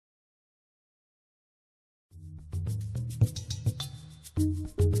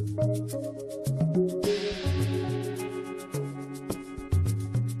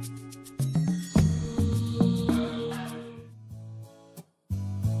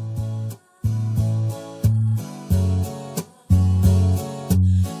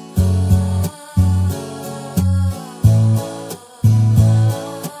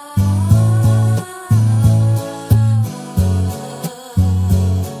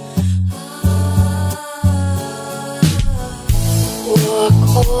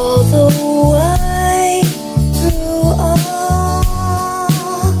All the way through us,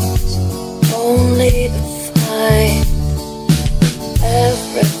 only to find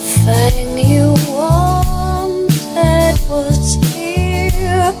everything you wanted was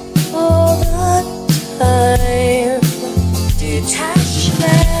here all the time.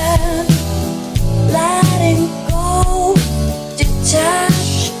 Detachment, letting go,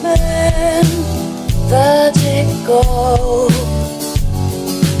 detachment, vertigo.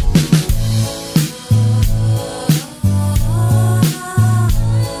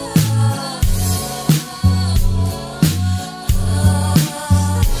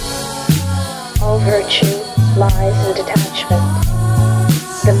 Virtue lies in detachment.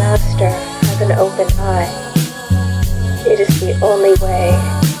 The master has an open eye. It is the only way.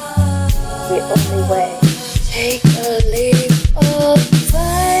 The only way. Take a leap of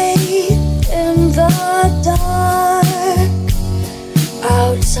faith in the dark.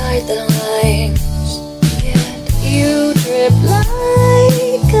 Outside the lines, yet you drip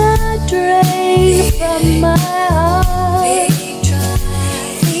like a drain from my heart.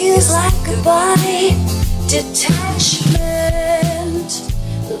 Feels like a body, detachment,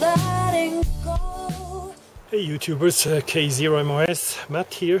 letting go. Hey YouTubers, K0MOS,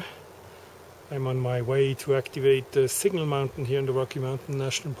 Matt here. I'm on my way to activate the Signal Mountain here in the Rocky Mountain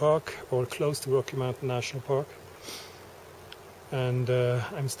National Park, or close to Rocky Mountain National Park. And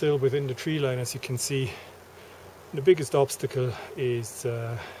I'm still within the tree line, as you can see. The biggest obstacle is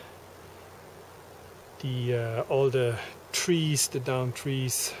all the trees, the downed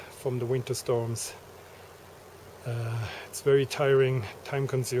trees from the winter storms. It's very tiring, time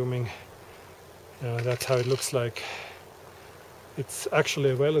consuming. That's how it looks like. It's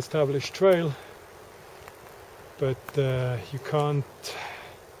actually a well-established trail, but you can't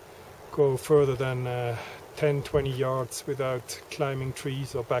go further than 10-20 yards without climbing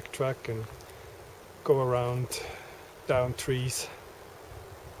trees or backtrack and go around down trees.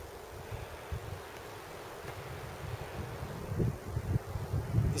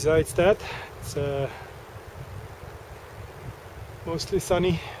 Besides that, it's mostly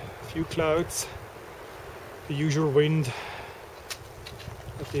sunny, a few clouds, the usual wind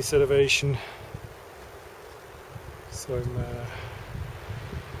at this elevation. So I'm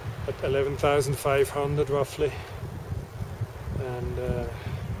at 11,500 roughly, and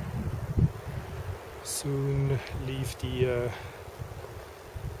soon leave the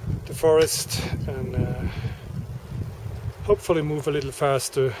forest and hopefully move a little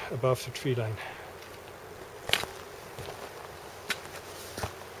faster above the tree line.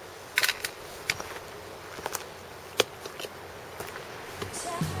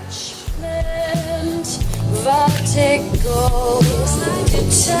 Detachment, vertigo,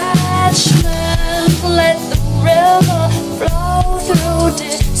 detachment, let the river flow through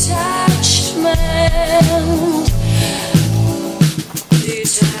detachment,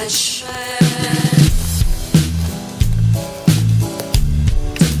 detachment.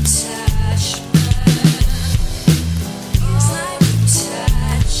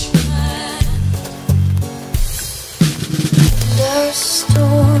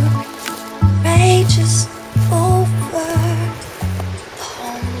 Storm rages over the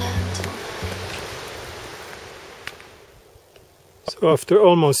homeland. So after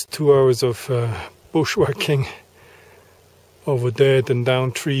almost 2 hours of bushwhacking over dead and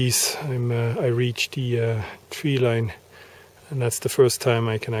down trees, I reached the tree line, and that's the first time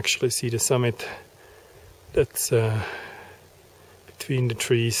I can actually see the summit. That's between the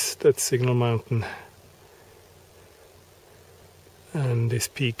trees. That's Signal Mountain. And this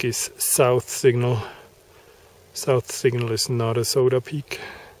peak is South Signal. South Signal is not a SOTA peak.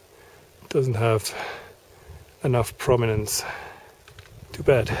 It doesn't have enough prominence. Too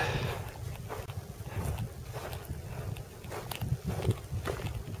bad.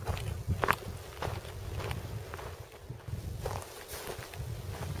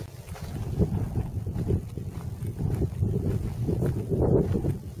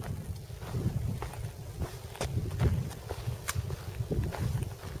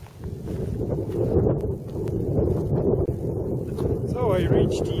 So I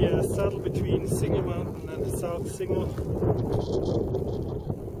reached the saddle between Signal Mountain and the South Signal.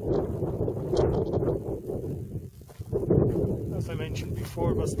 As I mentioned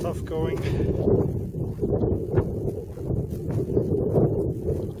before, it was tough going.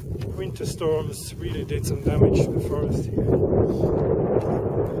 Winter storms really did some damage to the forest here.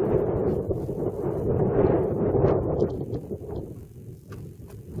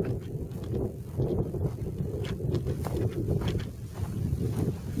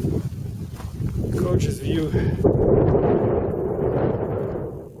 Gorgeous view.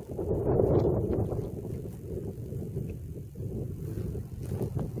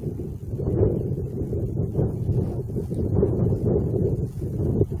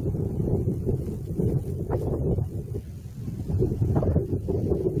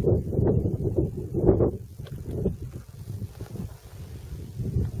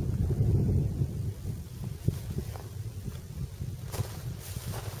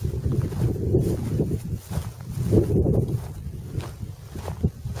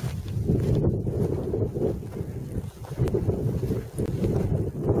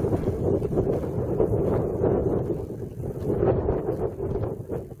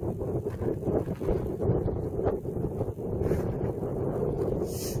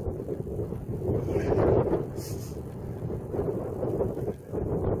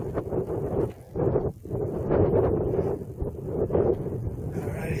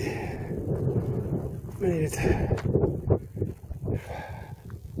 Made it.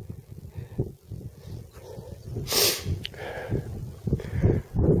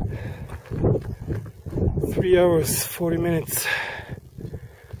 Three hours, 40 minutes,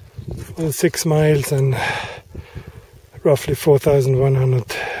 6 miles and roughly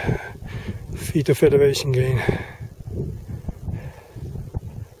 4,100 feet of elevation gain.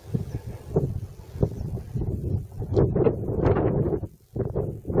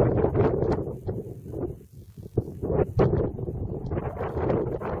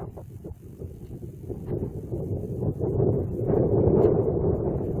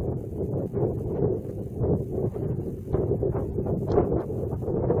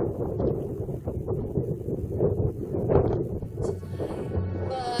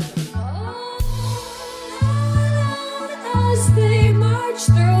 As they march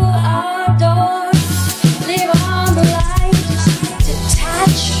through our door, leave on the light,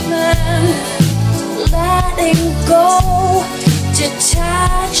 detachment, letting go,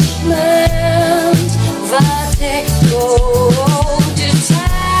 detachment, vertigo.